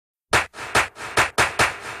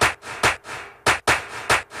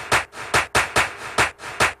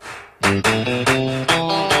The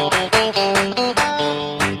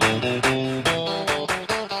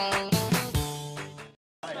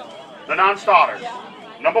non-starters.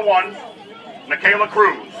 Number 1, Michaela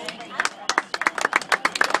Cruz.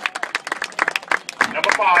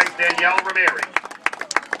 Number 5, Danielle Ramirez.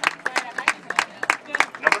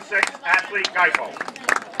 Number 6, Ashley Geipo.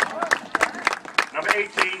 Number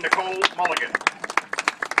 18, Nicole Mulligan.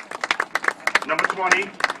 Number 20,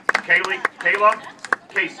 Kayla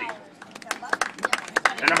Casey.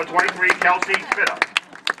 And number 23, Kelsey Fitter.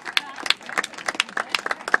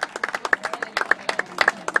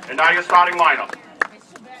 And now your starting lineup.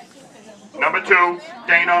 Number 2,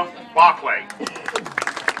 Dana Barclay.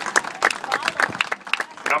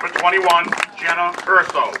 Number 21, Jenna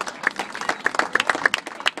Urso.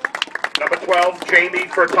 Number 12, Jamie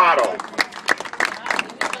Furtado.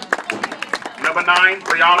 Number 9,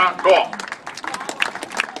 Brianna Goff.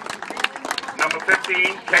 Number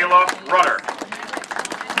 15, Kayla Rudder.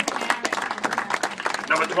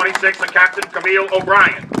 Number 26, the captain, Camille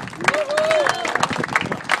O'Brien.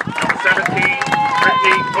 Number 17,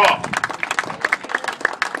 Brittany Goff.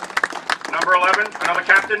 Number 11, another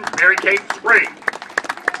captain, Mary Kate Spring.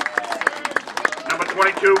 Number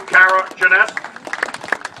 22, Kara Janess.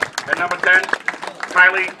 And number 10,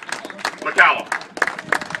 Kylie McCallum.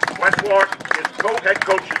 West Warwick is co-head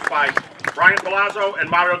coaches by Brian Palazzo and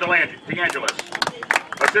Mario DeAngelis.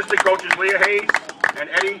 Assistant coaches Leah Hayes and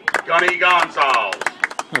Eddie Gunny Gonzalez.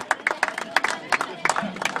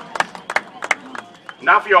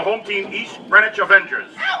 Now for your home team, East Greenwich Avengers.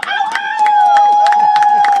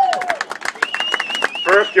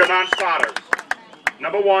 First, your non-starters.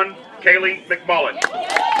 Number 1, Kaylee McMullen.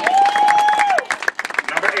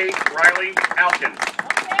 Number 8, Riley Alkins.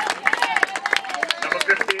 Number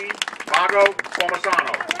 15, Margo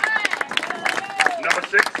Formasano. Number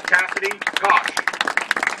 6, Cassidy Koch.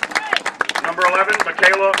 Number 11,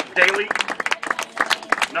 Michaela Daly.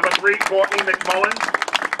 Number 3, Courtney McMullen.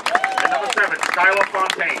 And number 7, Skylar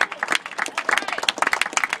Fontaine.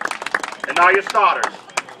 And now your starters.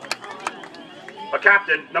 A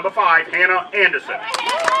captain, number 5, Hannah Anderson.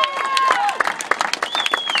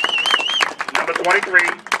 Number 23,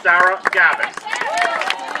 Sarah Gavin.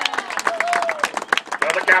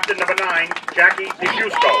 Another captain, number 9, Jackie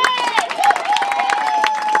DeGusto.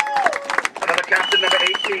 Another captain, number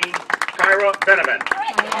 18, Kyra Benevin.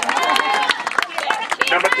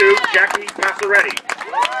 Number 2, Jackie Passaretti.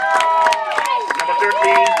 Number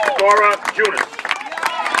 13, Dora Junis.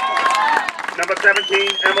 Number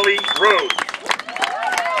 17, Emily Rhodes.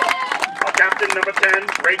 Our captain, number 10,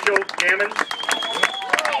 Rachel Gammons.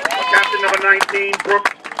 Our captain, number 19, Brooke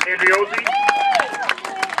Andriozzi.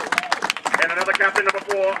 And another captain, number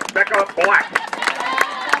 4, Becca Black.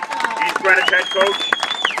 East Greenwich head coach,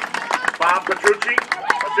 Bob Petrucci.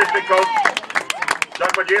 Assistant coach,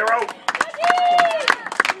 Doug Magiro.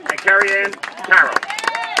 And Carrie Ann Carroll.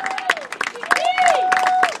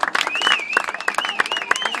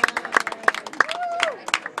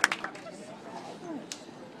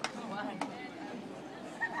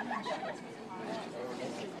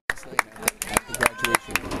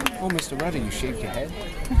 Oh, Mr. Rudder, you shaved your head?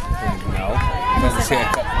 No. I've had this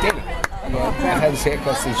haircut. David, I've had this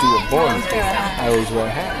haircut since you were born. I always wear a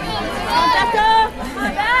hat.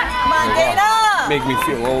 Come on, Dana! Make me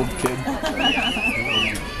feel old, kid.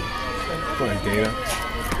 Come on, Dana.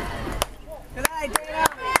 Good night, Dana!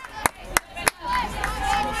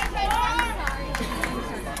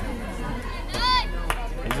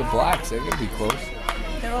 These are blacks. They're going to be close.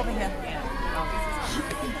 They're over here.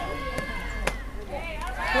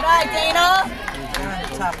 Good night, Dana!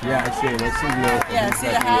 Yeah, I see it. Let's see the Orca. Yeah, see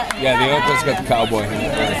the hat? Yeah, the Orca's got the cowboy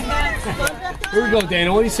hat. Here we go,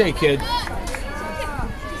 Dana. What do you say, kid?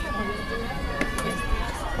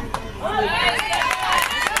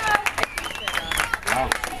 Wow.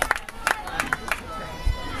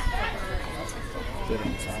 Good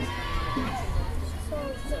on top.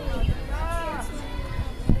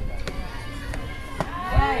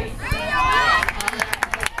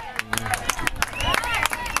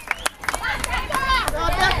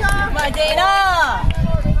 Come on, Dana!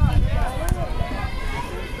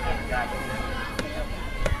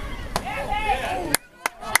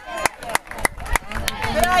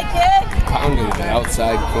 Good night, kid! Pounded the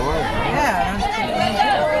outside corner. Yeah.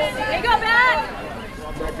 Here you go, Matt!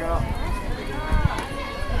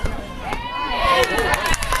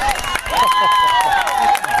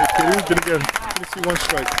 Didn't see one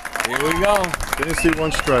strike. Here we go. Didn't see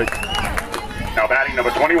one strike. Now batting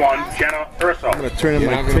number 21, Jenna Urso. I'm going to turn in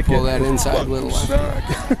You're my not going to ticket. pull that inside little left.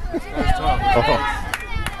 Oh.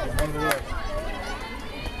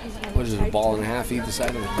 What is it, a ball and a half either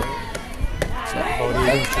side of the plate?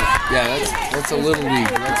 That's a little league.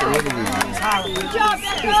 That's a little league. Good job,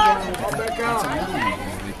 That's a little league.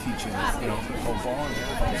 They teach you, football and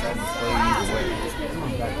everything's having to play either way. Come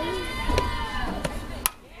on, guys.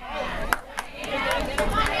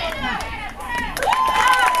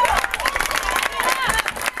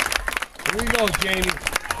 Here we go, Jamie.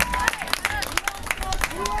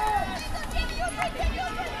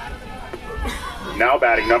 Now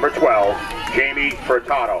batting number 12, Jamie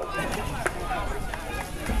Furtado.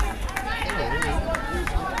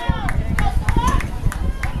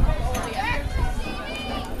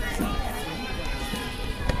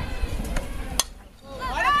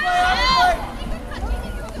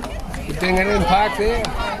 Good thing I didn't park there.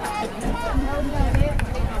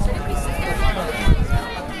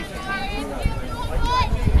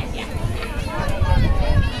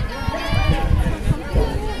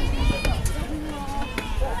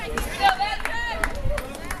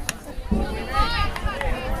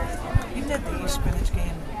 You did the East Greenwich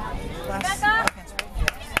game last against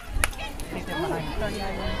Warwick. He did behind.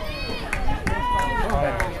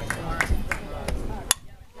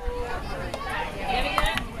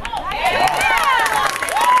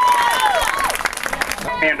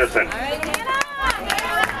 Anderson.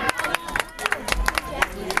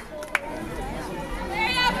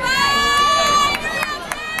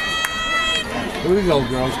 Here we go,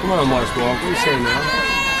 girls. Come on, Westwalk. What do you say now?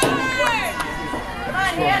 Come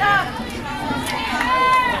on, Hannah.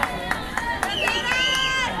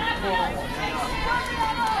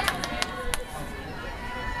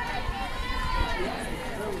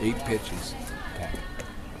 8 pitches. Okay.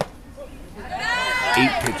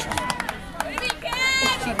 8 pitches.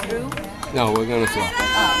 She threw? No, we're gonna throw. Oh,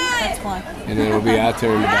 that's one. And then it'll be our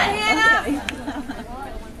turn to bat. Okay.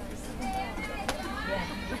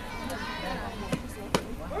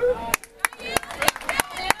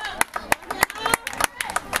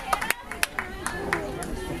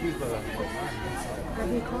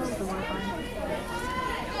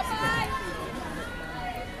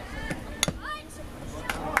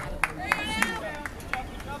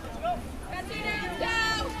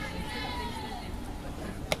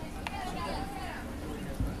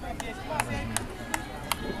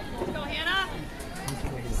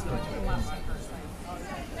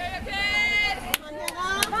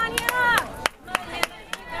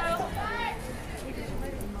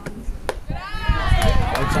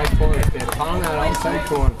 Outside corner, kid. Pound that outside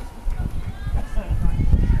corner.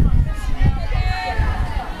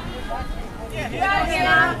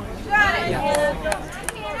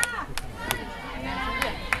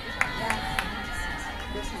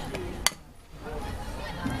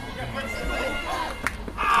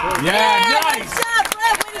 Yeah, nice. Good job,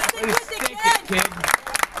 Brett. Way to stick Way to with stick it, it, kid. kid.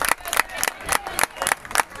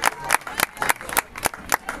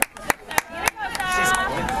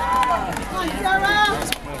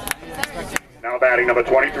 Now batting number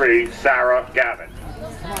 23, Sarah Gavin.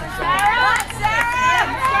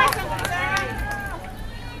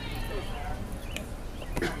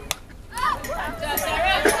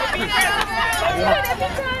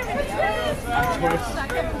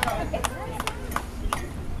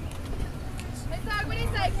 What do you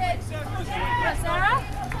say, kids? Sarah?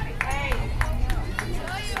 Hey.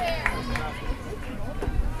 Show you here.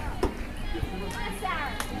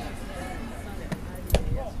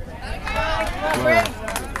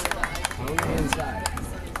 On the inside.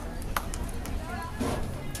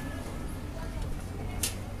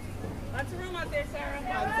 Lots of room out there, Sarah.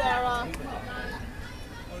 Come on, Sarah.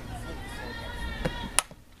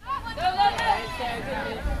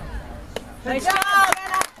 Nice job.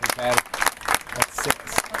 Bad. That's 6.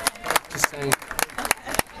 Just saying.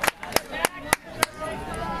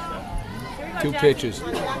 2 pitches.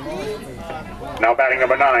 Now batting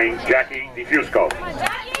number 9, Jackie DeFusco.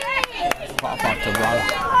 Pop up to Rada.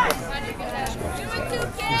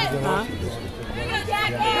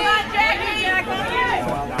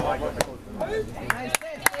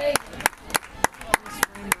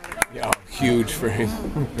 Yeah, huge for him.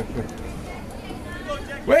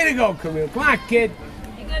 Way to go, Camille. Come on, kid.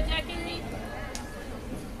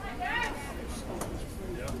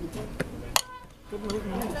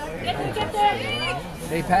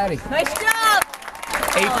 Hey, Patty. Nice job.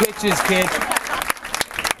 8 pitches, kid.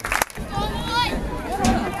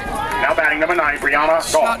 Now batting number 9, Brianna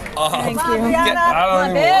Goff. Thank you. Get, I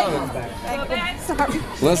don't even want it. Sorry.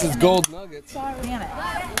 Unless it's gold nuggets. Damn it.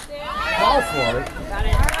 Call for it.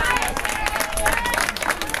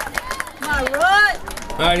 Come on, Rod.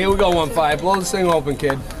 All right, here we go, 1-5. Blow this thing open,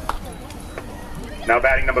 kid. Now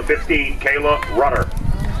batting number 15, Kayla Rudder.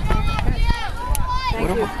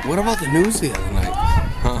 What about the news the other night?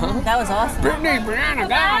 Huh? That was awesome. Brittany, Brianna,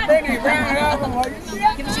 down, Brittany, Brianna, down. I'm like,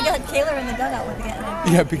 Yeah, but she got Kayla in the dugout with getting her.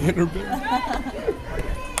 yeah, beginner bit.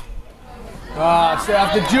 Ah, stay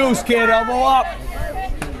off the juice, kid. Elbow up.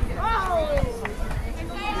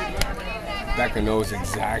 Becca knows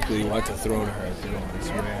exactly what to throw to her, too, I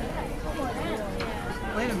swear.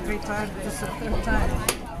 Played him 3 times, this is the 3rd time.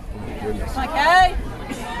 Oh my goodness. Okay.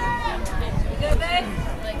 Good, babe.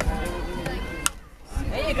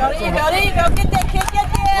 There you go, there you go, there you go. Get that kid, get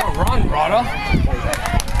there. Oh, run, brother.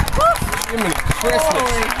 Give me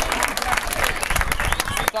Christmas.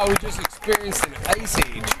 I thought we just experienced an ice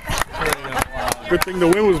age. Good thing the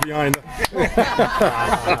wind was behind her.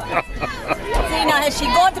 See, now, had she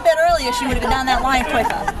gone to bed earlier, she would have been down that line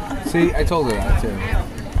quicker. See, I told her that,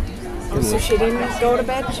 too. So she didn't go to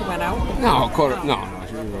bed? She went out? No,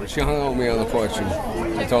 she didn't go. She hung out with me on the porch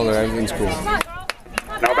and I told her everything's cool.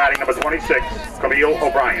 Now batting number 26, Camille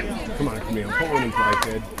O'Brien. Come on, Camille, put one in play,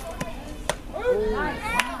 kid.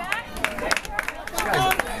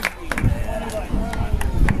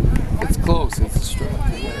 It's close, it's a stroke.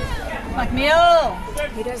 Like Mio.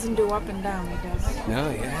 He doesn't do up and down, he does.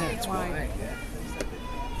 No, yeah, it's wide.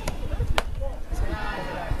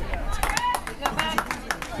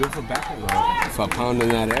 Good for Becca, though, for pounding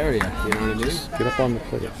that area, you know what I mean? Get up on the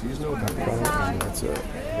plate. She's no Becca. And that's it.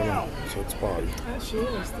 So it's body. Oh, she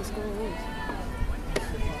is. This girl is.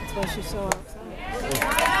 That's why she's so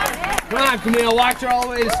outside. Come on, Camille, watch her all the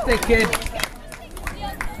way to stick, kid.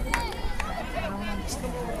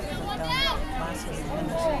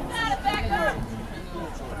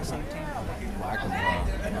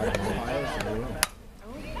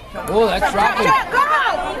 Oh, that's dropping.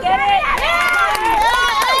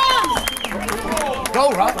 Go,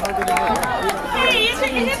 Rob.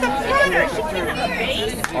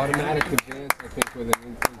 Automatic advance, I think, with an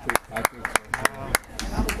incomplete. I think so.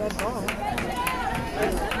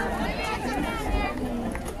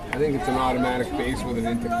 I think it's an automatic base with an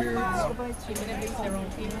interference.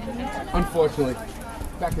 Unfortunately,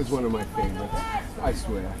 Becca's one of my favorites. I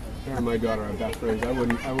swear. Her and my daughter are best friends. I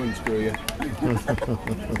wouldn't screw you.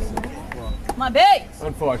 My babe.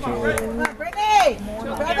 Unfortunately. Come on, Brittany.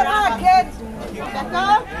 Grab it on, kids.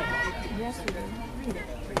 Becca.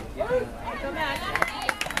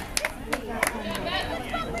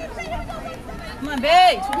 Come on,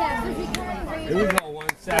 babe. Here we go,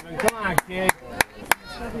 1-7. Come on, kid.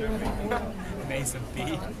 Mason B.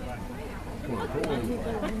 Come on, put one in.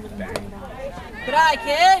 Bang. Good eye,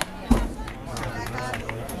 kid.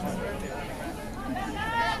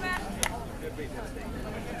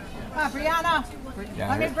 Come on, Brianna.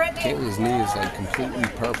 Yeah, Kayla's knee is like completely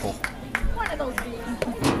purple. One of those bees.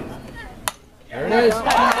 There it is. Oh!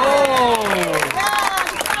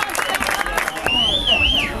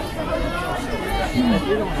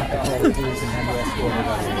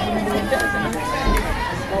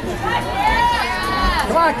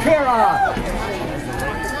 Come on, Kara!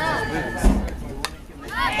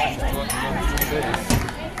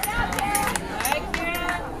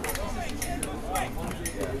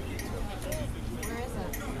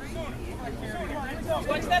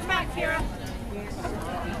 One step back, Kira.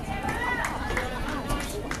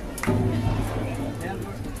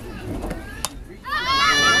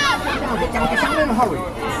 Get down in a hurry.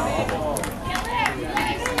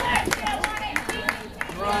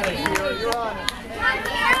 You're on it, Kira. You're on it.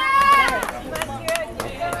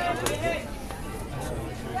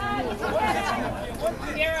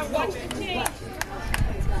 Kira, watch the team.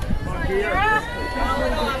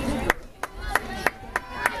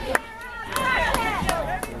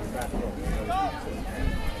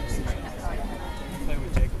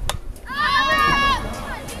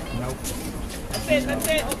 That's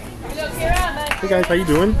it. Hey guys, how you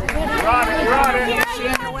doing? You're on it.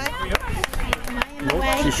 Nope,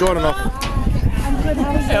 she's short enough. I'm good. How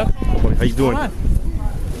are you? How you doing?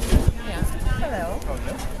 Hello.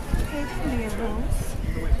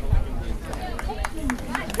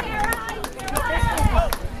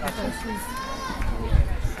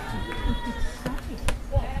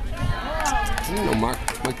 No, Mark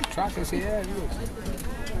truck is here.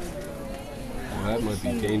 Well, that might be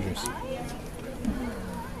dangerous.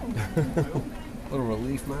 A little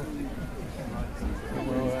relief, Mark.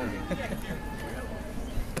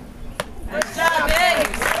 Good job, babe.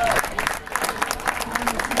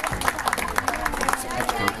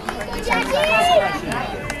 I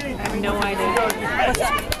have no idea.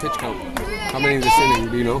 Pitch count. How many in this inning,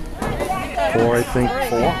 do you know? 4, I think.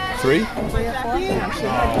 4? 3?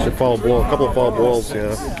 Should foul ball. A couple of foul balls,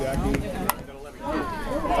 yeah.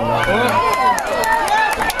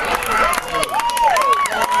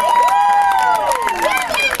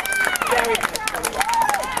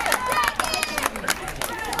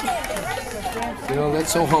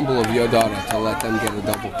 That's so humble of your daughter to let them get a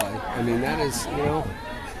double play. I mean, that is, you know,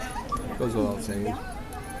 goes without saying.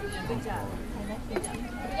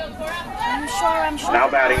 I'm sure. Now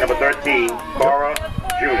batting number 13, Cora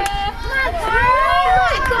Junis.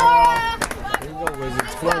 There you go,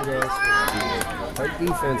 Wizards. Come on, girls. Tight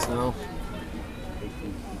defense now.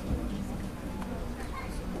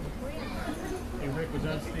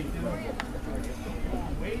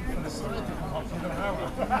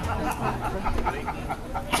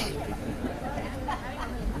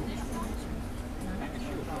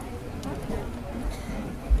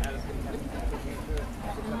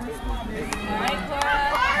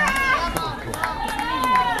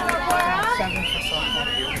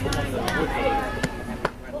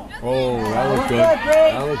 Oh, that looked good.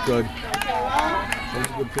 That looked good. That was a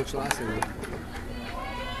good pitch last time.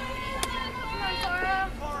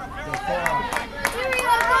 Let's go, Cora.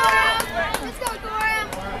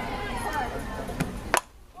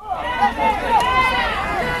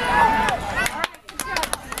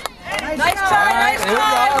 Nice try, nice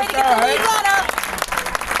try. Way to get the lead runner.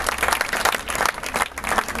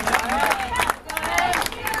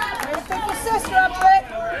 Way to pick your sister up, Britt.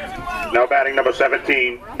 Now batting number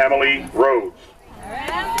 17, Emily Rhodes.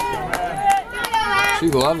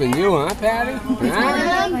 She's loving you, huh, Patty?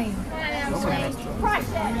 Huh?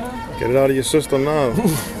 Get it out of your system now.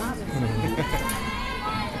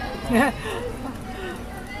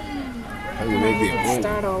 How you make the appointment?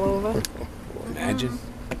 Start all over. Imagine.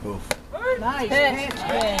 Oof. Nice pitch.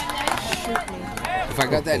 If I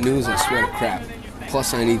got that news, I swear to crap. Plus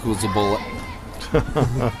sign equals a bullet.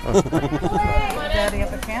 Daddy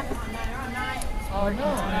up at camp. Oh,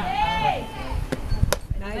 no.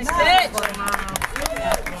 Nice pitch.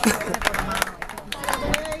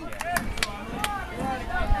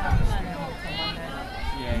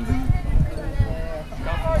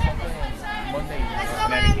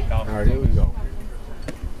 All right, here we go. All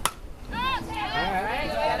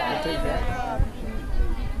right, I'll take that.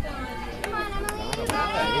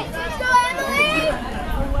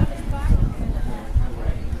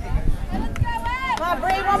 Come on,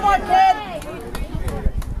 Bree, one more, kid.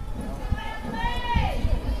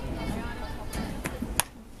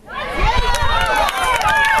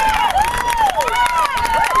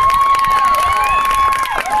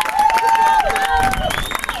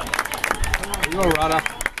 Here you go, Rada.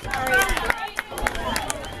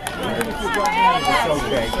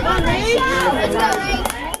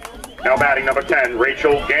 Now batting number 10,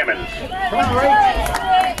 Rachel Gammons. Come on,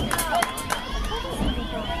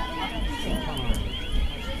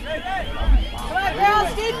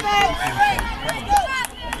 girls, defense.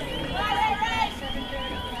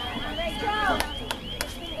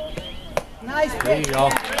 Nice There you pitch. go.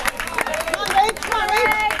 Come on, Rach, come on,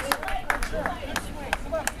 Rach.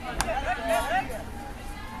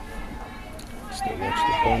 Still watch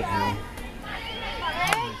the point now.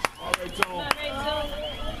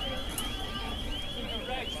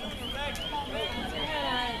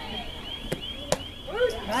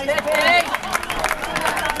 Nice pitch.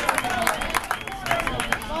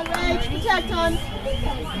 Come on, Rach, protect on.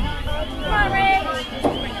 Come on, Rach.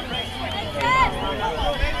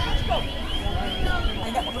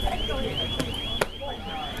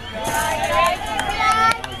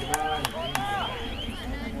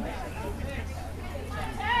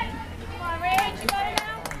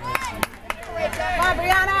 Come on,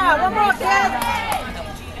 Brianna, one more, kid.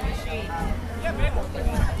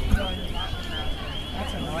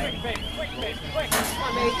 That's annoying. Come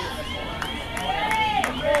on, Rach.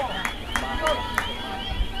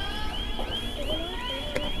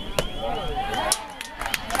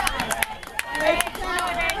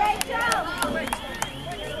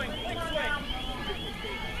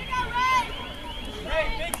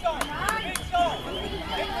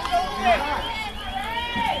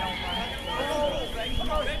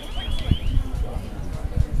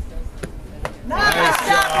 Nice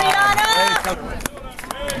job, Brianna.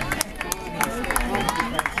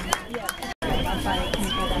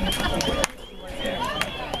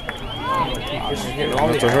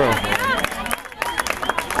 Not to her.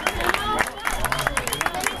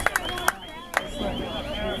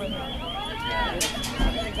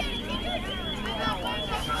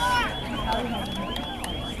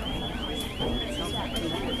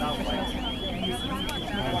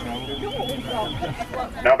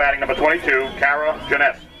 Now batting number 22, Cara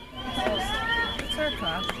Jeunesse. It's her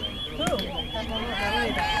car. Who?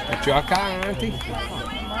 That's your car, Auntie?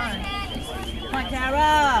 Come on,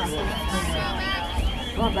 Cara.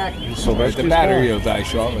 Come on back. So that's The battery will die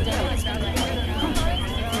shortly.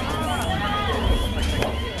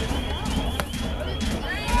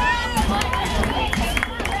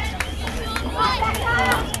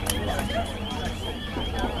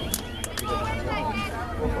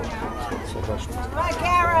 Sylvester. Come on,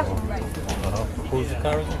 Kara. Who's the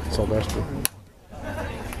car? Sylvester.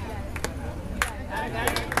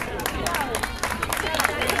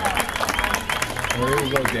 There you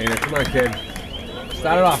go, Dana. Come on, kid.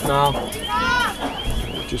 Start it off now.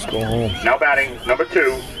 Just go home. Now batting number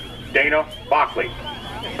 2, Dana Barkley.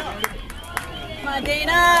 Come on,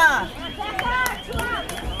 Dana.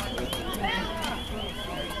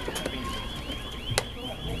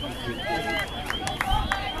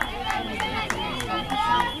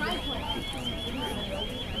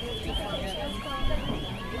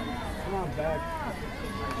 Come on, back.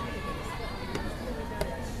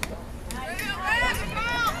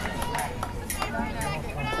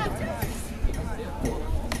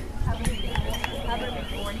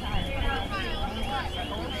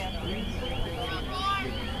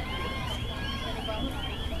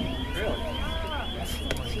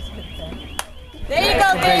 There you go,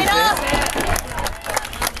 Dana.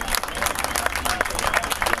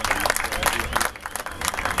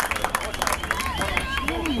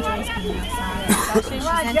 Come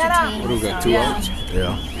on, Jenna. What do we got, 2 outs?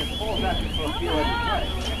 Yeah.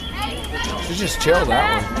 She just chilled that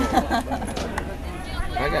one.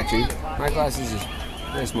 I got you. My glasses is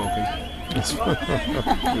they're smoking. You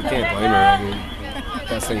can't blame her. I mean,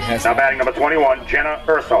 that thing has Now batting number 21, Jenna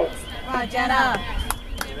Urso. Come on, Jenna.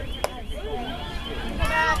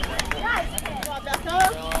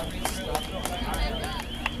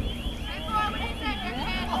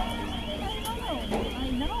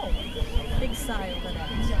 Big sigh over that.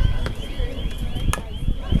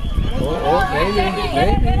 Oh, maybe.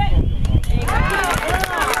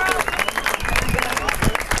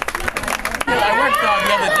 I worked the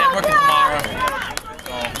other day, working tomorrow.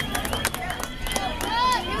 So,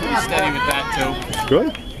 pretty steady with that too. Good.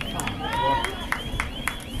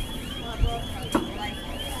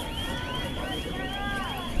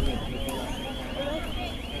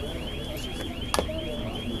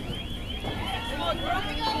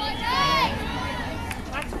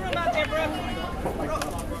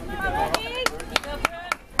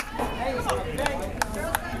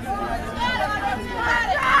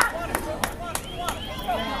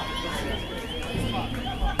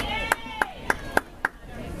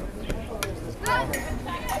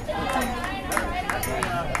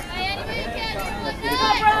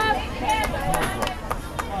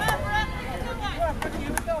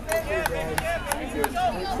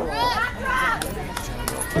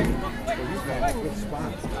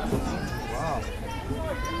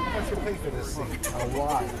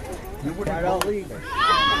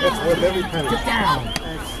 It's worth every penny. Get down.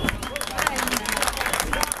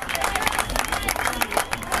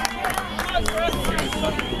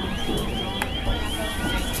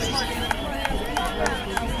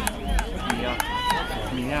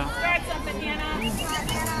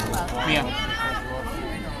 Mia.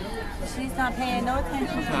 She's not paying no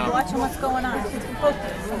attention. She's watching what's going on. She's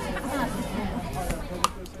focused.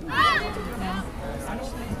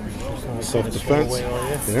 Self-defense.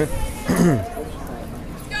 Yeah.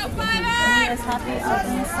 Mia's happy out in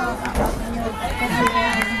the sun.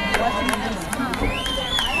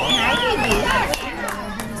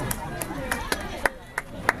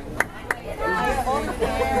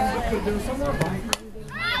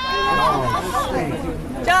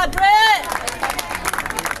 Job, Britt!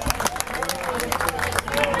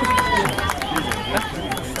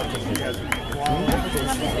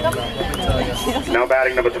 Now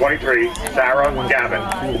batting number 23, Sarah Gavin.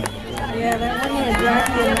 Yeah, that 1 year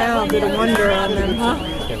Jackie and Mal did a wonder on them, huh?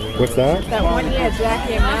 What's that? That 1 year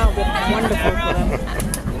Jackie and Mal did wonderful for them.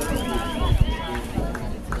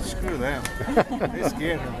 Screw them. They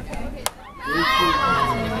scared me.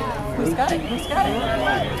 Who's got it? Who's got it?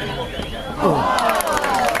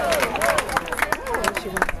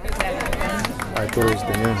 I thought it was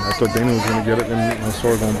Dana. I thought Dana was going to get it, and I saw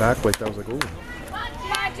her going back like that. I was like, ooh.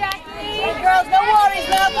 Hey, girls, no worries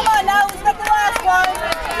now. Come on now. Who's got the last one?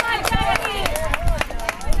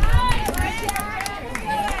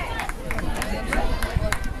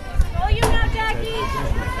 Oh, you now, Jackie.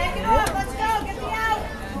 Take it off. Let's go. Get me out.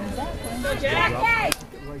 Go, Jackie.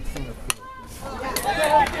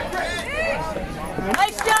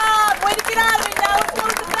 Nice job. Way to get out of it now. Let's go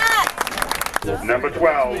to the back. Number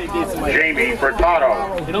 12, Jamie Furtado.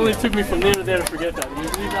 It only took me from there to there to forget that. You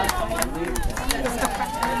believe that?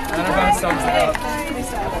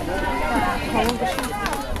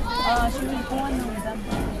 She was born in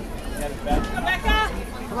November. Rebecca.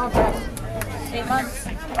 8 months.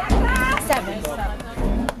 7.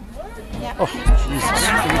 Oh, Jesus.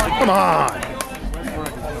 Come on.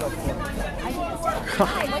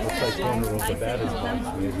 like throwing her over batter's box,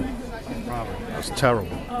 maybe. Probably. That was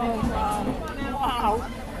terrible. Wow.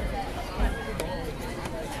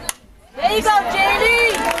 There you go, JD!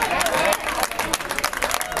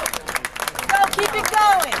 Go, keep it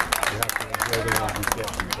going. You have to enjoy the one you get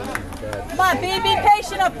because he's bad. Come on, be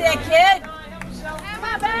patient up there, kid.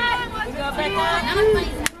 You go back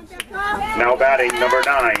on. Now batting number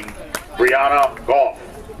 9, Brianna Goff.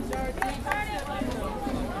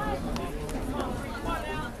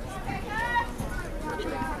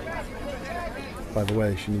 By the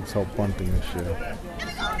way, she needs help bunting this year.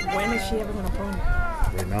 When is she ever going to punt?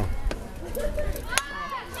 Right now.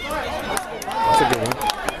 That's a good one.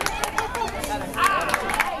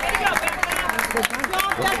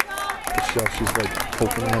 She's like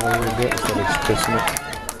poking it a little bit instead of just kissing it.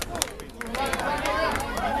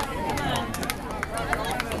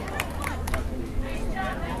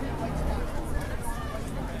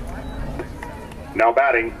 Now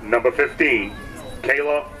batting number 15,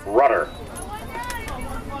 Kayla Rudder.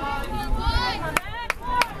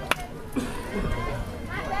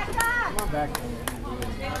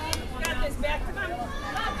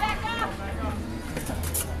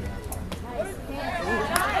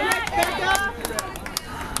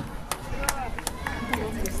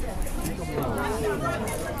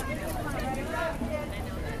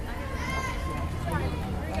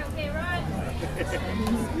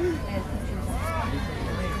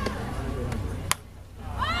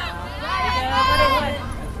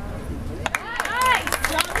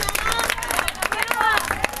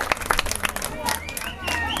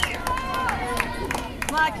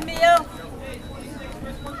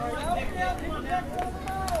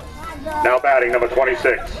 Now batting number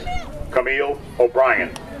 26, Camille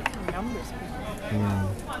O'Brien.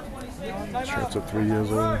 Shirts at 3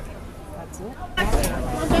 years old. That's it.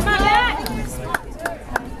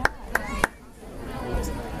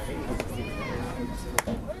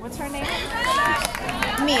 What's her name?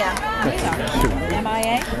 Mia.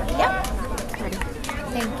 M-I-A? Yep.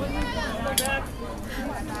 Thank you.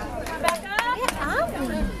 Where are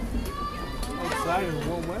we? Outside in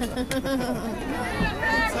warm weather.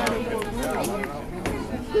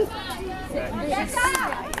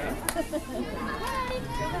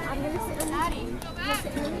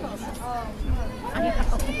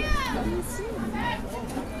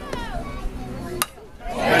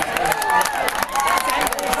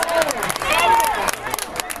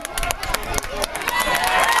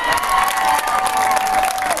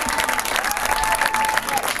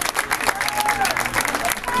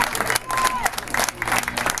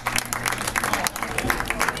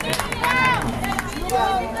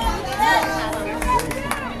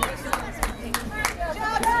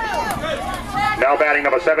 Now batting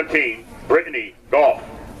number 17, Brittany Goff.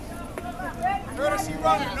 Courtesy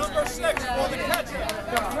runner, number 6 for the catcher.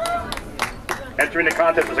 Entering the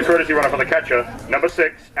contest as a courtesy runner for the catcher, number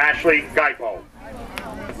 6, Ashley Gaipo.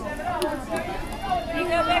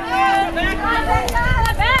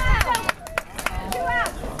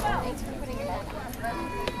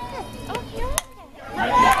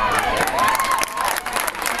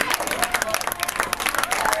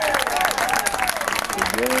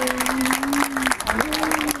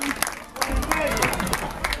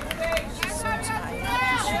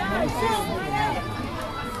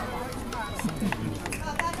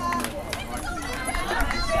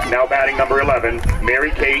 Now batting number 11,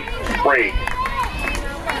 Mary Kate Sprague.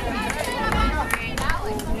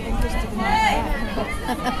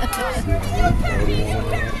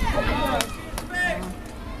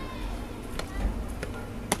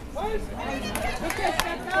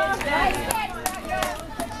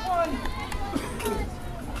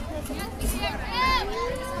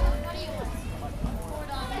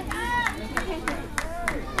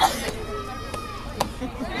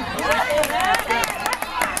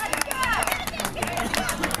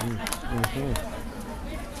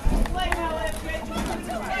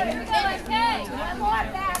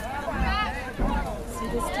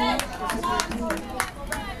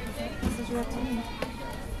 This is your team.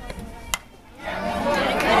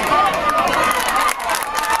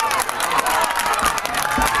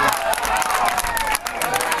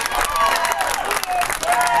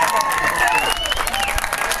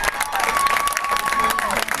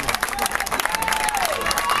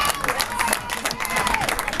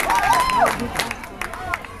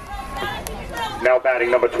 Now batting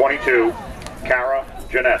number 22, Cara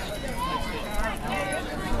Janess.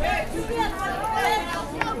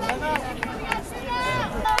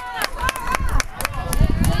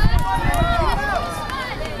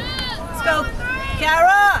 Let's go,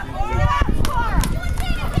 Cara!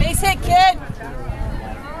 Base hit, kid!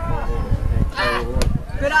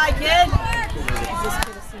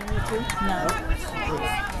 No.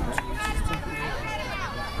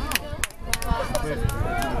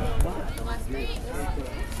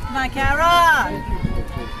 Come on, Kara.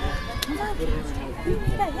 Come on. You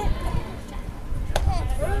got hit.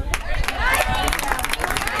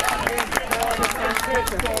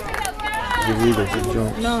 The leader just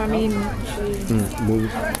jumps. No, I mean, she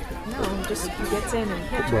Moves. no, just gets in and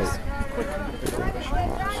pitches. Right. She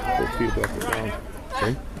hops. Both feet up and down.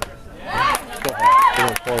 See? Still hop. They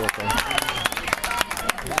don't fall with them.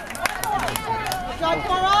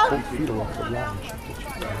 Both feet are off the ground.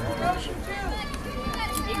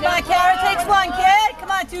 Come on, Kara takes one, kid.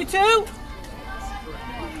 Come on, 2-2.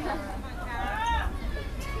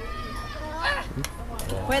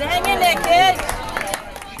 Way to hang in there, kid.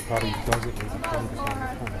 She probably does it maybe 20% of the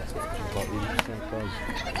time. That's what about 80% does.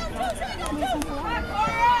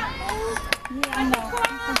 Yeah, I know.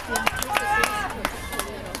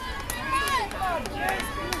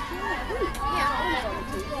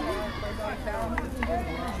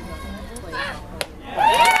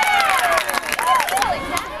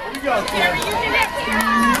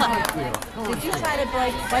 Did you try to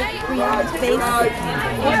bite Brianna's face?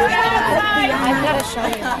 I've got to show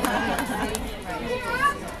you.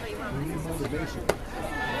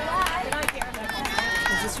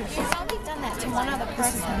 She's only done that to one other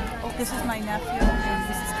person. This is my nephew, and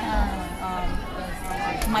this is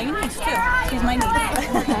my niece too. She's my niece.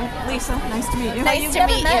 Lisa, nice to meet you. Nice to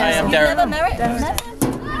meet you. I am Derek.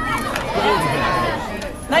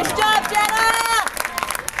 Nice job, Jenna!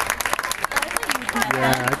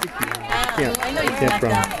 Yeah, I think you can't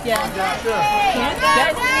run. Yeah.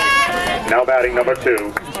 Now batting number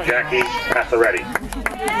 2, Jackie Passaretti.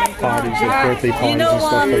 Parties, like birthday parties You know, and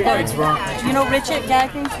stuff like that. you know Richard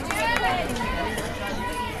Gagnon?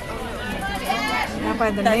 Not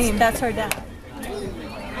by the name. That's her dad.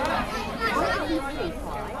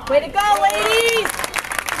 Way to go, ladies!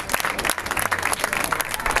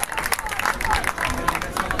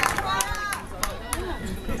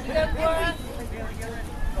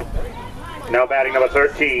 Now batting number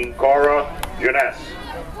 13, Cora Jeunesse.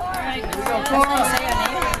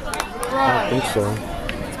 I think so.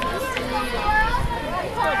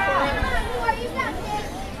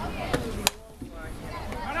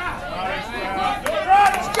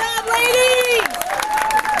 Good job, ladies!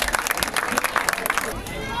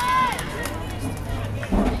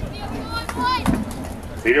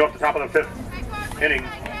 Leading off the top of the 5th inning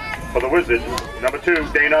for the Wizards, number 2,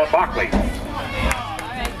 Dana Bockley.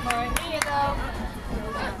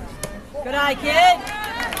 Good eye, kid.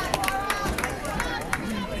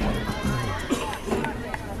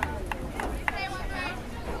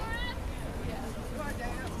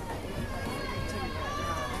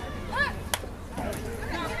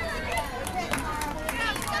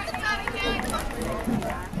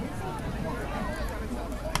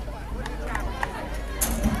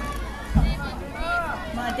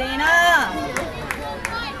 Come on, Dana.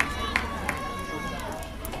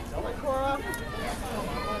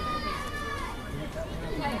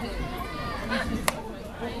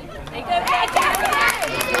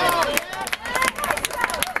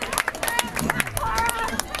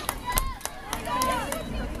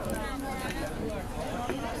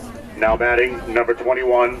 Now batting number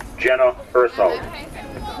 21, Jenna Urso.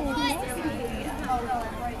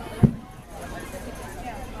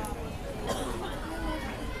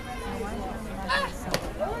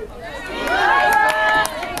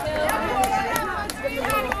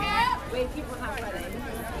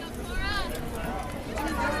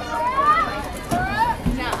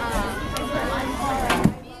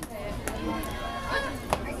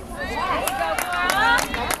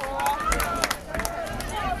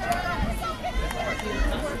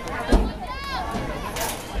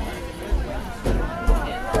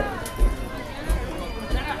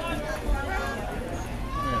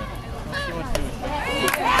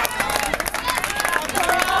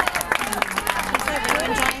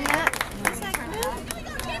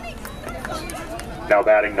 Now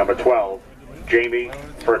batting number 12, Jamie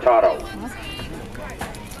Furtado.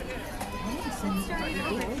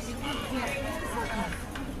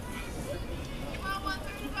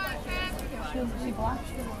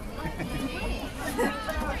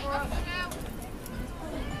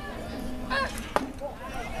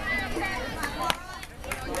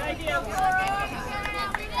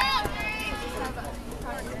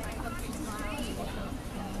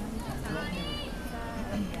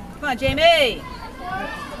 Come on, Jamie.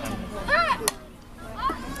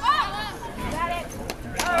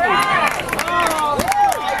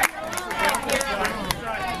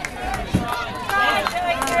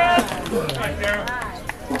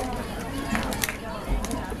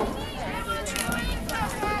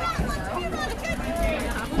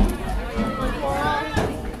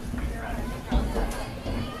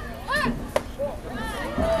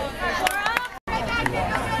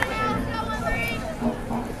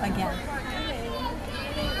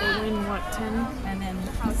 9, what, 10? And then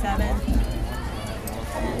 7.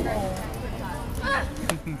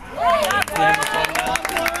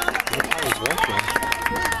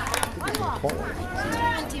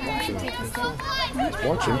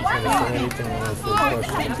 Watching. Trying to say anything on the first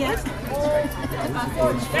question. Yes.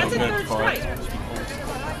 That's a third strike.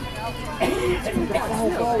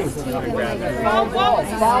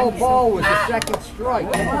 Foul ball was the second strike.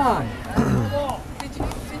 Come on.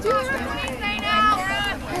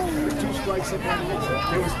 Two strikes and then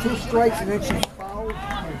there was 2 strikes and then she fouled.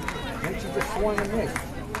 And then she just swung and missed.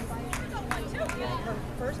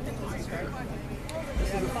 This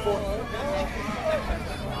is the 4th.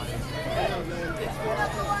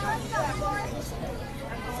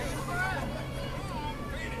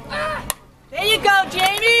 There you go,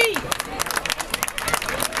 Jamie!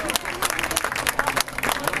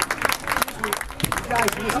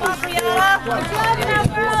 Come on, Brianna! Good job now,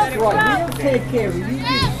 girls! We'll take care of you. You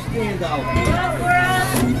just stand out.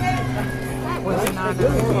 Was not an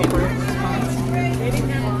appropriate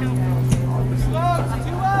response.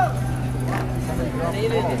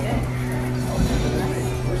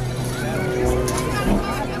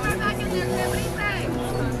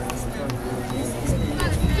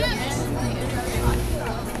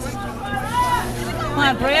 Come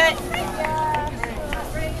on, Britt!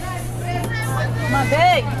 Come on,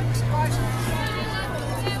 big!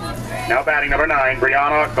 Now batting number 9,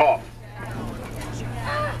 Brianna Goff.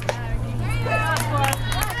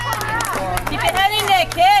 Keep your head in there,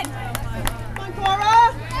 kid! Come on, Cora!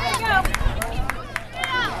 There you go!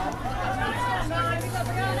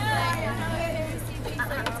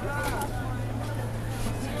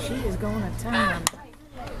 She is going to 10.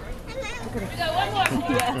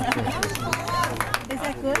 Is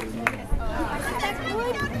that good?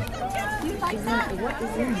 You like that? What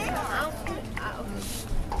is in there?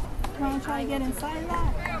 Want to try to get inside of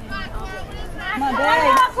that? Come on,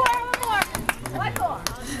 babe. One more.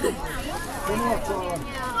 Come on, Cora.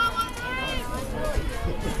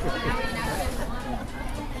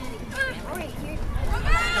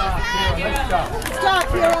 Stop,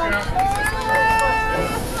 Kira.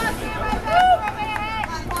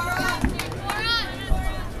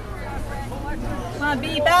 Come on,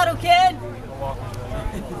 be battle, kid.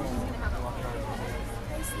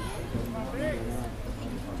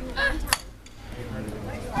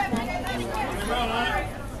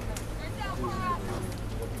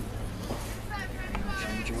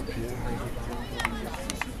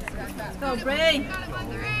 Let's go, Bray.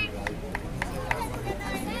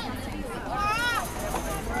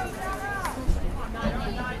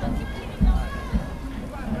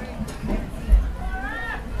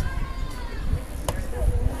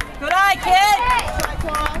 Good eye, kid.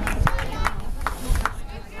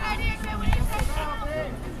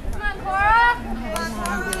 Come on, Cora.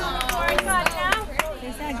 Cora, you got it now?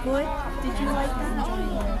 Is that good? Did you like that?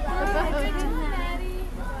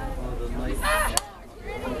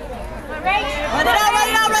 Run it out, run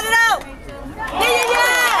it out, run it out!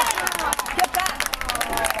 Yeah! Get back.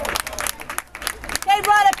 Hey,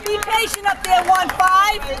 Ryder, be patient up there, 1-5.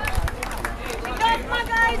 Come on,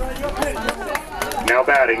 guys. Now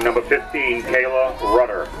batting number 15, Kayla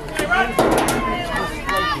Rudder.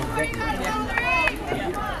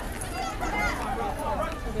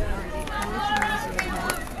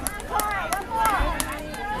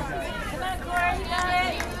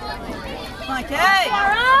 Come on, Kay.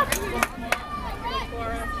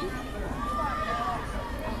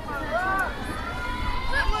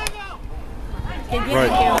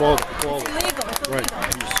 Right, call it. It's illegal. It's Right. illegal.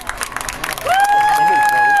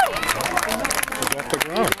 He's off the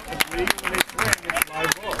ground.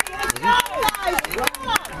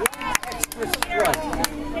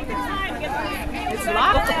 It's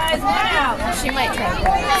locked. Guys, one out. She might try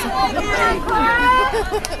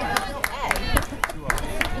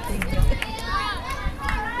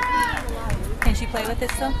Can she play with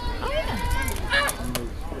it still? Oh, yeah.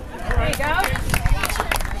 There you go.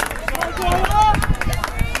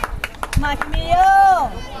 Come on,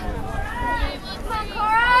 Camille.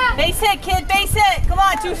 Base hit, kid. Base hit. Come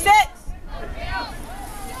on, 2-6.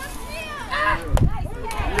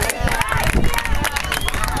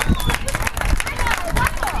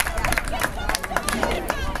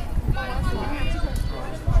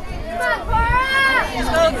 Let's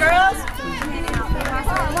go, girls.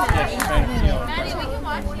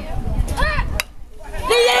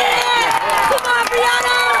 Yeah! Come on,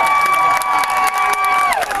 Brianna!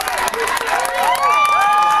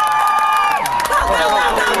 Go, go, go,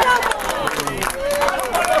 go, go!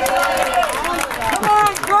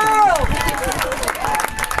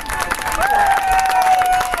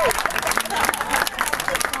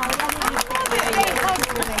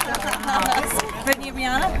 Brittany and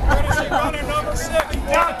Brianna. Courtesy runner number 6.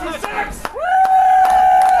 Down to 6.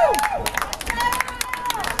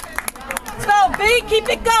 Let's go, B. Keep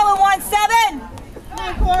it going. 1-7. Come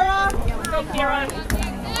on, Cora. Go, Kira.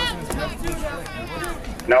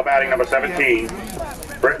 Now batting number 17,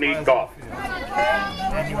 Brittany Goff.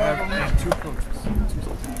 And you have two coaches.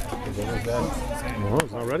 No,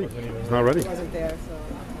 it's not ready. It's not ready. Wasn't there, so.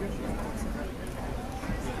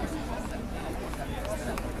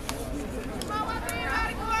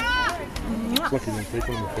 It's lucky they take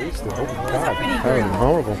it in the face. Oh, God. pretty That girl. was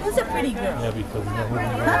horrible. Who's a pretty girl? Yeah, because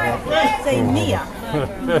Say Mia.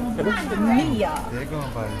 Mia. they're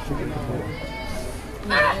going by.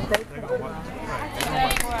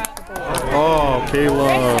 Oh,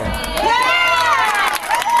 Kayla.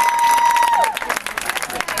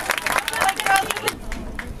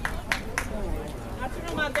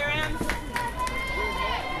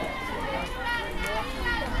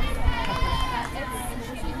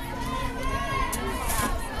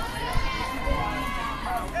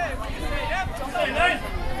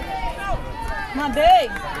 Come on, big.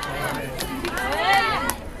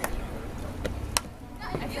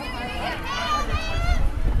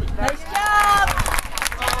 Nice job.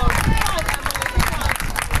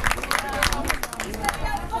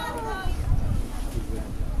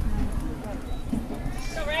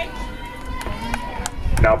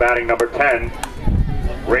 Now batting number 10,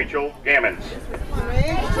 Rachel Gammons.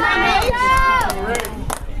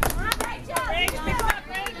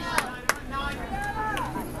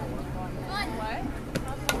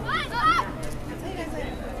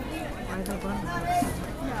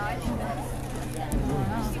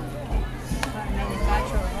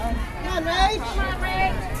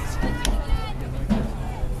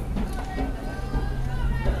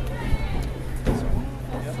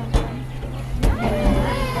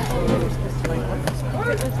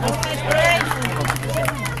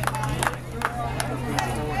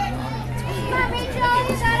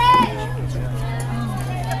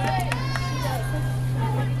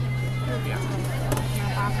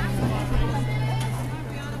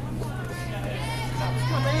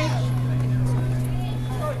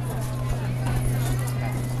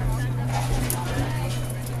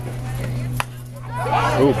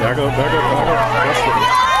 Oh, back up, back up, back up.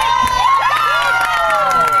 That's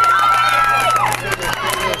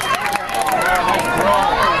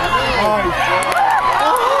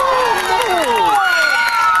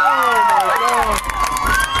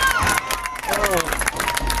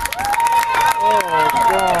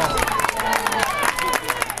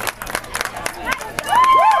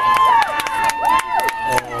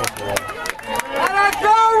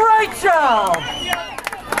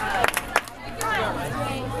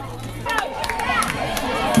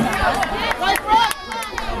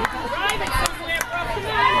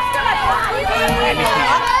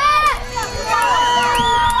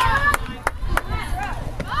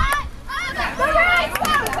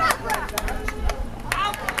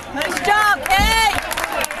Nice job, Kate!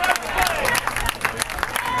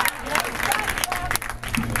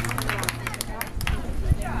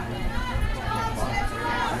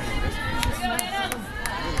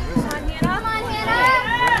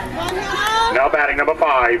 Now batting number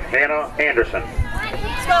 5, Hannah Anderson.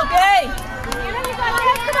 Let's go, Kate!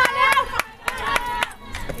 Come on now!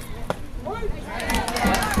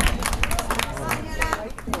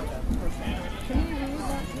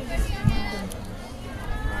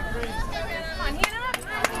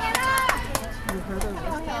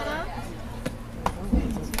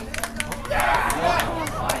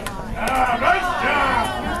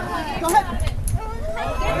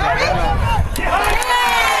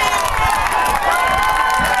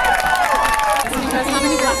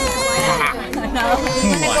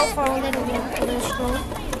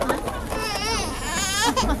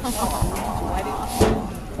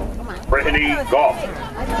 Brittany Goff.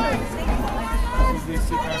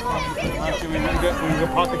 we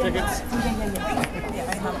got pocket tickets.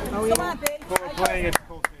 Come on, babe. So we're playing at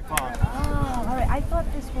Cold State Pond. Oh, all right. I thought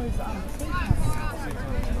this was state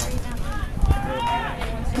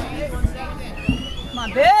Come on,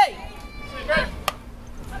 babe.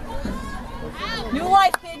 New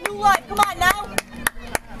life, kid. New life. Come on now.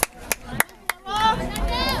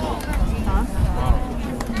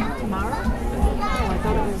 Tomorrow? Oh, I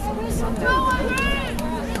thought it was Sunday. No,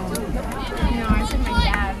 I said my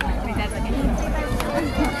dad. My dad's like,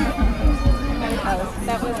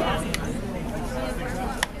 that was awesome.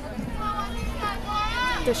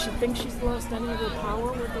 Does she think she's lost any of her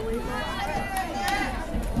power with the weight loss?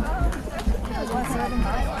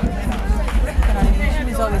 She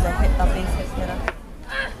was always a basic hitter.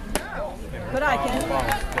 Good eye, kid.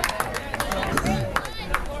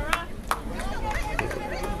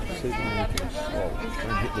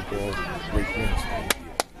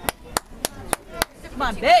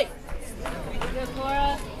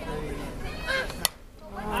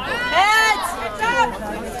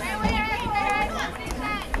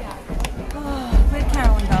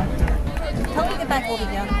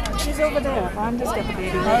 Ron just got the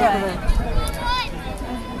baby. All right.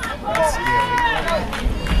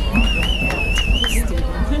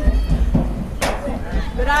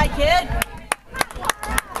 Good eye, kid.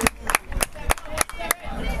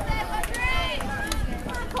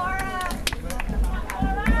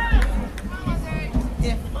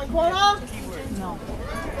 No,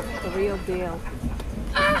 the real deal.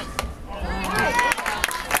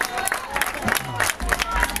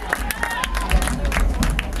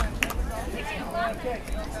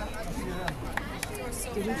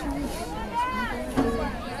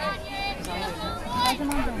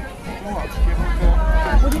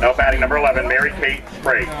 Now batting number 11, Mary Kate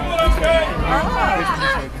Sprague. When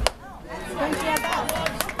she had that?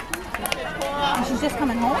 She's just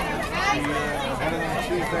coming home?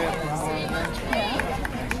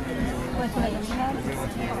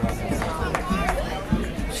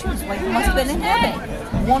 She was like, must have been in heaven.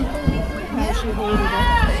 One whole week. Yeah, she hated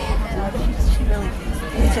it. She really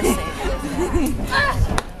it's just safe.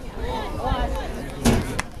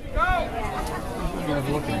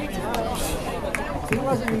 He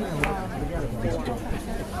wasn't even allowed to get a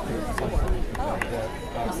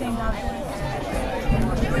The same dog. Is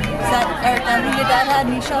that Eric who your dad had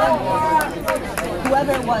Misha?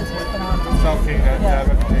 Whoever it was phenomenal. South King had that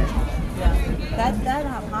reputation. Yeah. That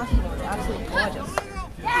hospital is absolutely gorgeous.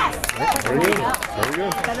 Very good. Very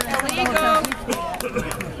good. Better than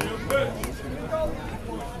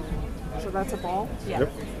So that's a ball? Yeah.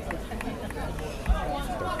 Yep.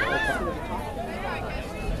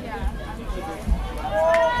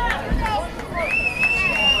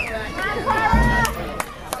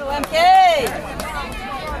 So MK!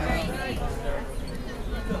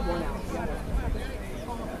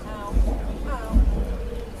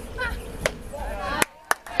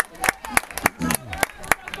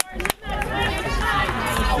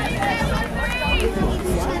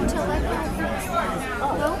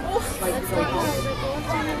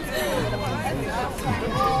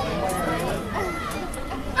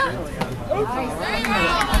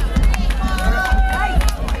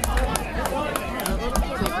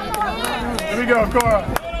 Here we go, Cora.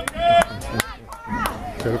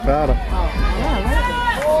 Good paddle.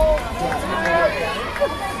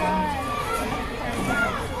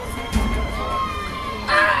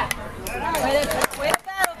 Way to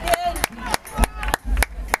battle, kid!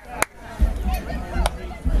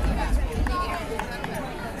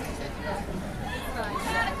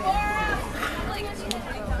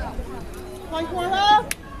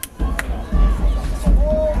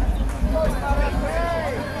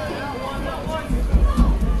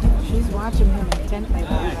 She's watching him intently.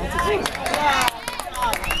 That's a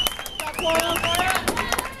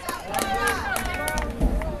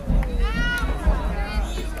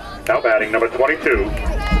Now batting number 22,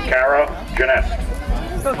 Kara Janess.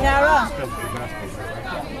 Go, Kara!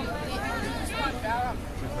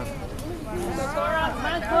 Come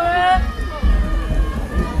on, Cora!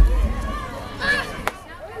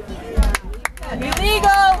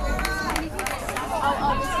 Illegal!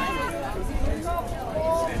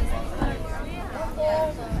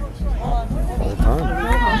 All time.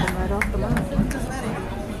 right off the line.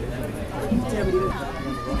 It's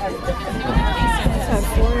had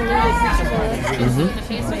 4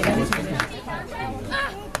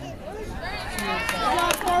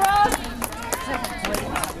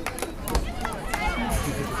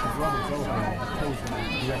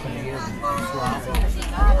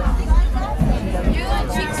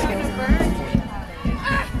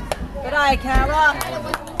 Good eye, Kara!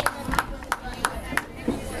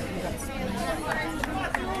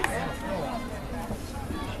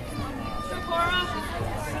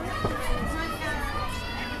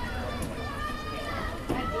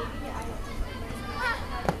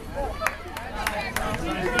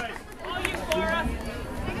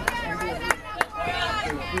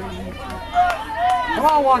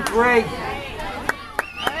 Come on, 1-3. All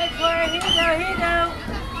right, Cora, here you go, here you go.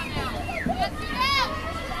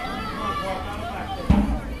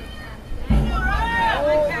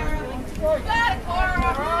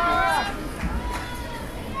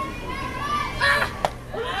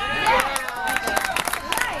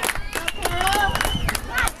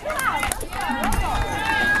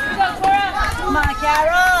 Come on,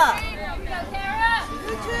 Kara!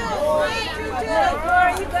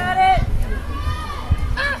 Cora, you got it!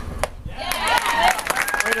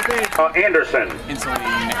 Anderson. Instantly,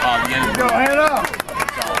 the end. Go, head up.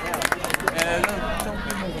 Don't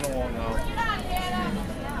be moving along now.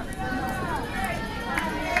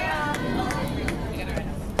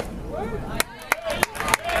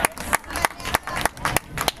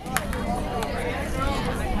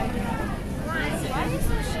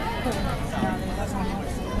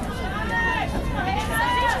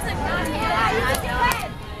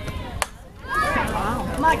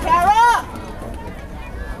 on, Kara!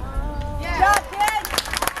 Good job, kids!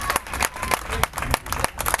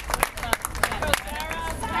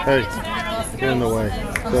 Hey, get in the way.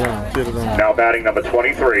 Sit down, sit down. Now batting number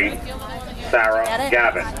 23, Sarah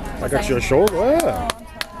Gavin. I got your shoulder. Yeah.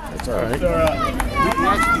 That's all right.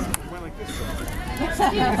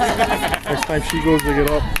 Next time she goes to get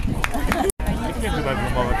up. I can't do that to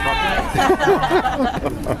a motherfucker.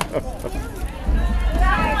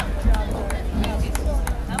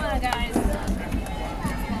 Come on, guys.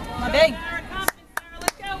 Come on, big.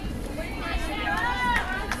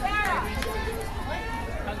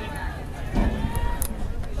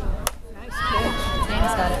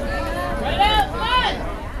 Dana's got it.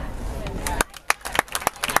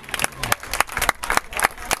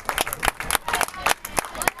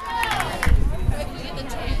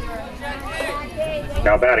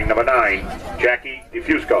 Now batting number 9, Jackie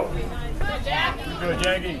DeFusco. Good,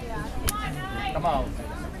 Jackie. Come on.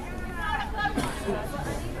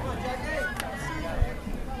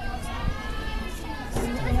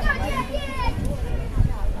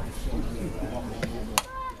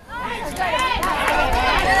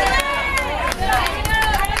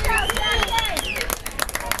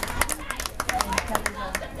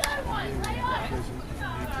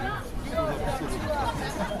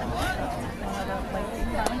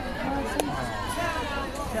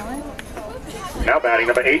 Now batting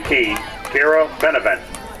number 18, Kira Benevent.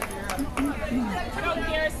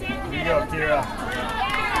 Here you go, Kira.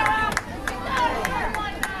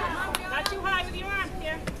 Not too high with your arms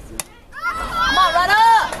here. Come on, run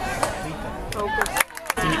up!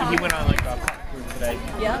 He went on like a pop cruise today.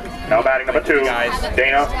 Yeah. Now batting number 2,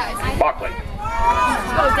 Dana Buckley.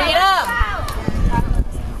 Let's go, Dana!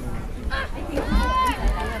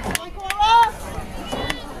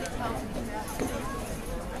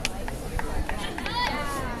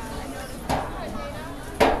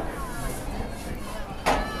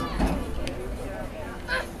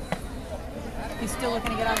 He's still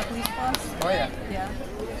looking to get on the police bus? Oh yeah. Yeah.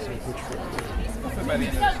 Hopefully by the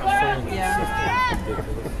end of the summer. Yeah.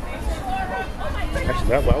 Actually,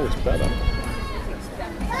 that was better.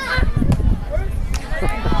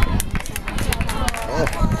 Oh,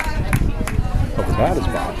 but that is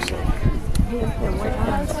Bob. So.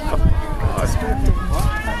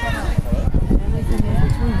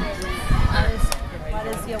 What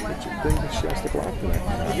is your watch? She has to go out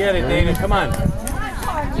tonight. Get it, Dana. Come on.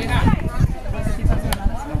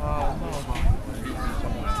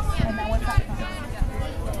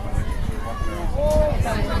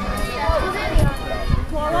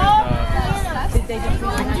 Did they just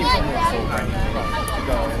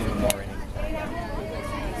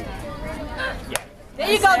There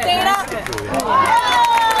you go, Dana!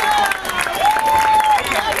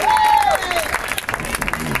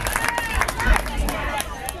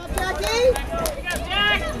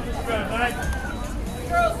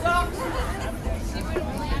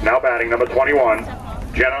 Now batting number 21,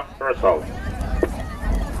 Jenna Urso.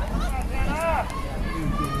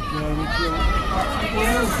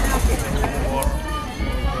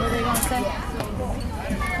 What are they going to say?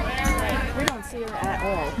 We don't see her at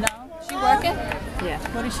all. No? She working? Yeah.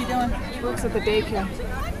 What is she doing? She works at the daycare.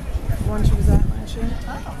 One she was at last year.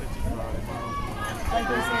 Like,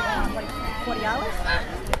 is it like 40 hours?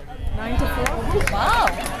 9 to 4. Wow.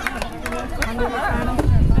 Under the panel.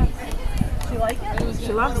 She like it?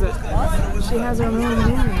 She loves it. She has her own room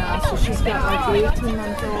now, so she's got like the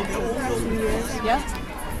 18-month-old for 2 years. Yeah.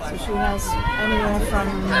 So she has anywhere from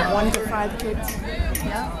 1 to 5 kids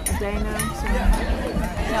a day now. So.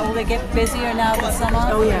 Now, will they get busier now this summer?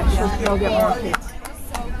 Oh yeah, they'll get more kids.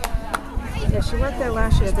 Yeah, she worked there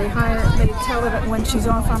last year. They tell her that when she's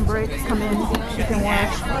off on break, come in, she can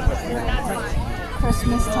work. Like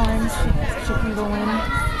Christmas time, she can go in.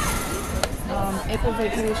 April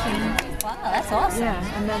vacation. Wow, that's awesome.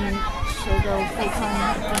 Yeah, and then she'll go full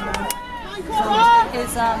time.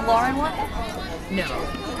 Is Lauren working? No.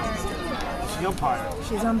 She umpire.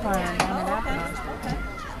 She's umpiring down at Appomattox.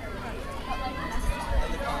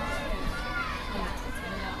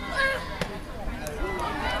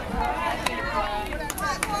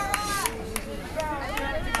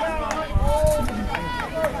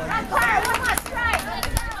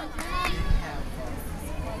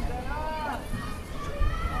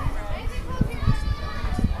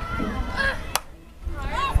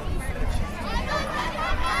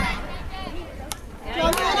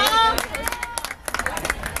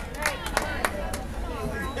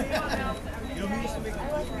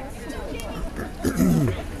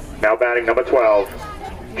 Now batting number 12,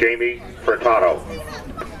 Jamie Furtado.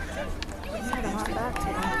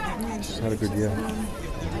 She's had a good year.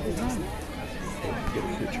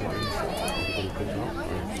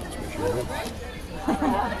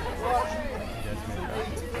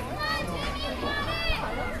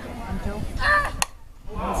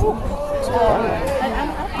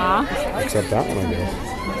 Except that one, I guess.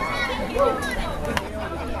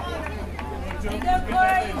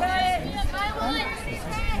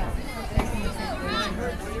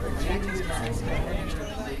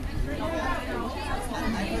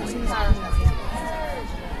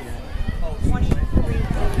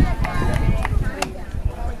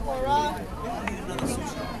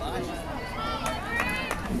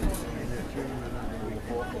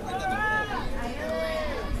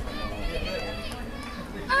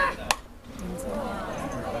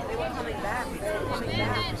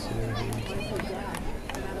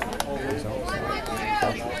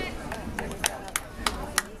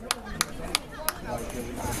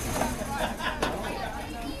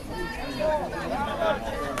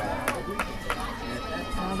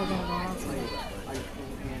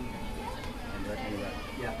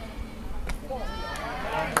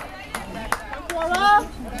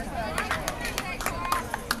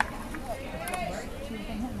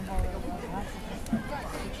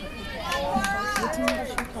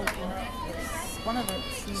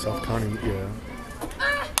 Self-counting, yeah.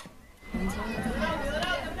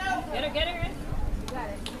 Get her.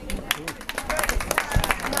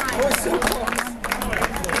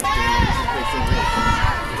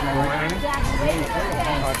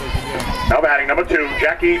 Now batting number 2,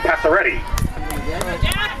 Jackie Passaretti.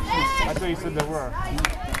 I thought you said there were.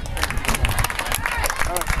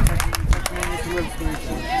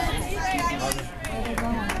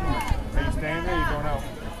 Are you staying there or are you going out?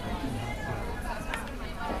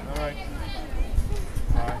 All right.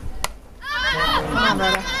 Come on,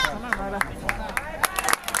 brother. Come on, brother.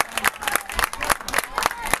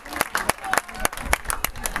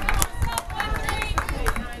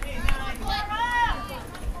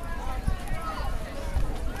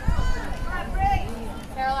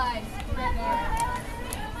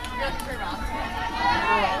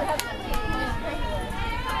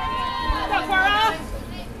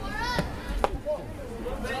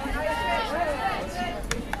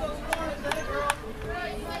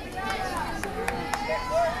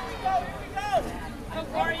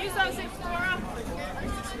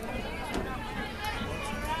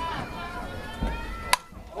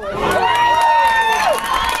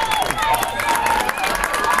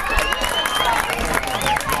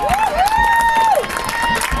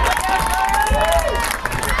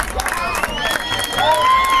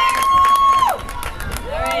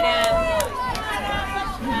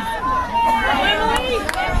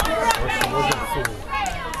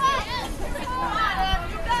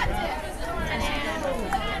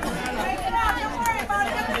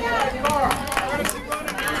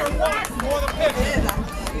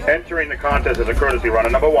 Entering the contest as a courtesy runner,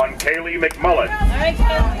 number 1, Kaylee McMullen.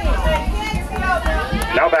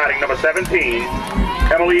 Now batting number 17,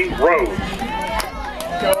 Emily Rose.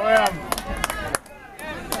 Go in.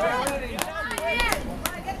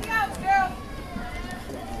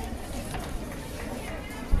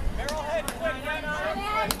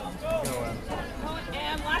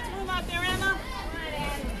 Lots of room out there, Emma.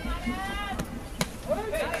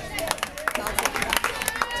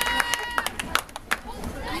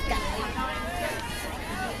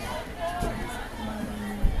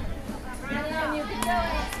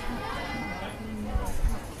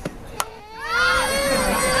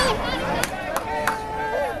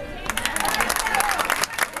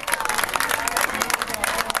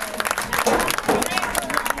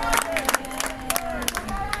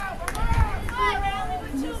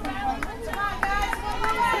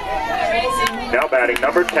 Now batting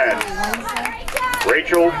number 10,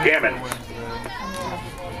 Rachel Gammons.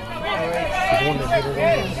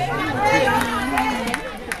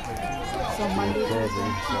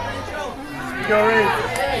 Go in.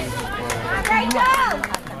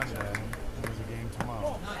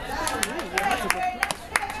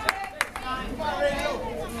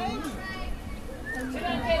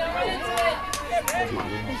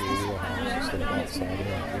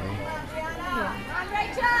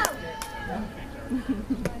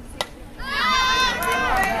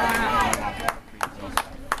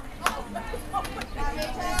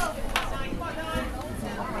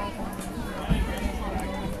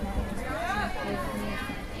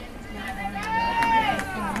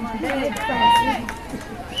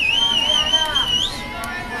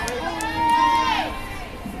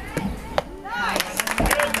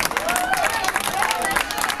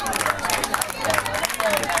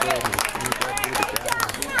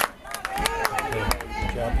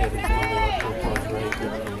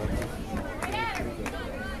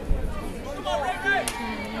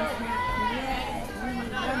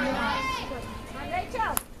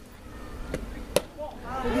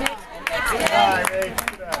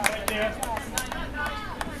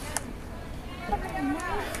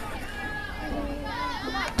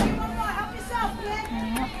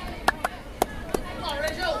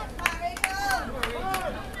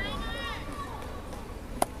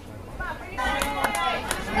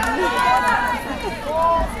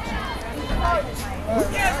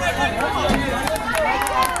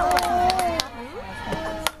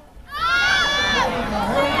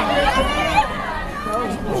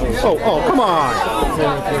 Oh, come on.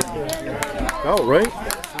 Oh, right?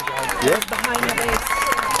 Yep. Behind the base.